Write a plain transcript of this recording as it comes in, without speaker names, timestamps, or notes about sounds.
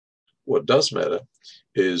what does matter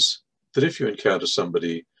is that if you encounter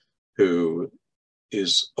somebody who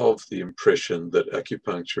is of the impression that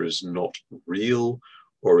acupuncture is not real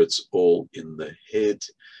or it's all in the head,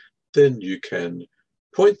 then you can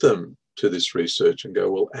point them to this research and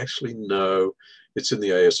go, well, actually, no, it's in the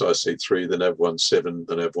ASIC3, the NaV1.7,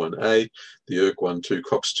 the NaV1.8, the ERK1/2,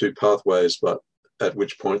 COX-2 pathways, but at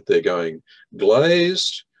which point they're going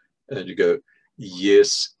glazed, and you go,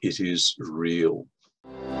 yes, it is real.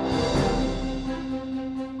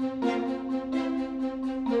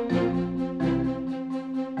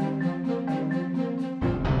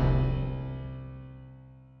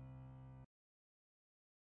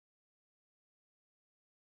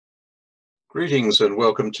 Greetings and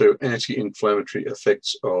welcome to Anti-inflammatory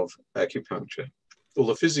Effects of Acupuncture. Well,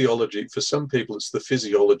 the physiology, for some people, it's the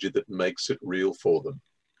physiology that makes it real for them.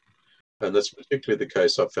 And that's particularly the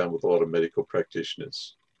case I've found with a lot of medical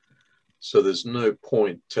practitioners. So there's no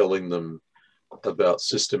point telling them about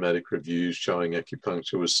systematic reviews showing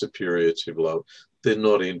acupuncture was superior to blood. They're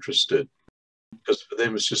not interested because for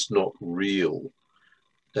them it's just not real.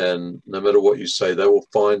 And no matter what you say, they will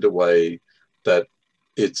find a way that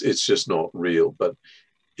it's just not real. But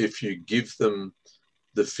if you give them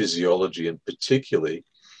the physiology, and particularly,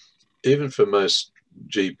 even for most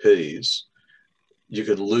GPs, you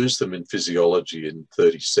can lose them in physiology in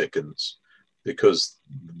 30 seconds because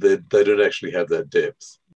they don't actually have that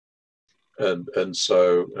depth. And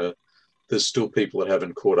so there's still people that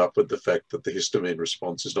haven't caught up with the fact that the histamine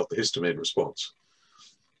response is not the histamine response.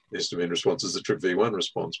 The histamine response is the TRPV1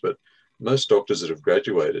 response, but most doctors that have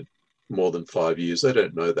graduated more than 5 years, they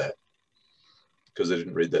don't know that because they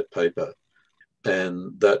didn't read that paper.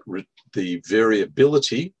 And that the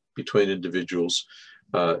variability between individuals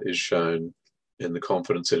is shown in the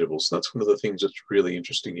confidence intervals. That's one of the things that's really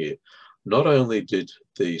interesting here. Not only did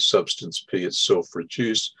the substance P itself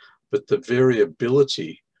reduce, but the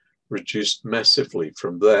variability reduced massively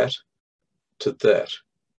from that to that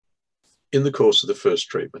in the course of the first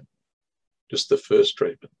treatment, just the first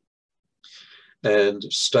treatment, and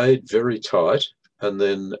stayed very tight. And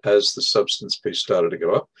then as the substance P started to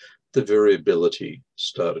go up, the variability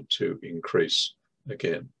started to increase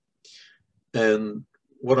again. And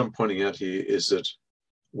what I'm pointing out here is that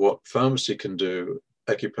what pharmacy can do,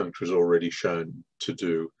 acupuncture is already shown to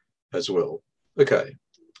do as well. Okay,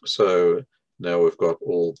 so now we've got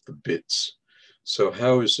all the bits. So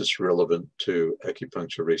how is this relevant to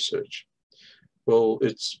acupuncture research? Well,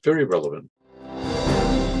 it's very relevant.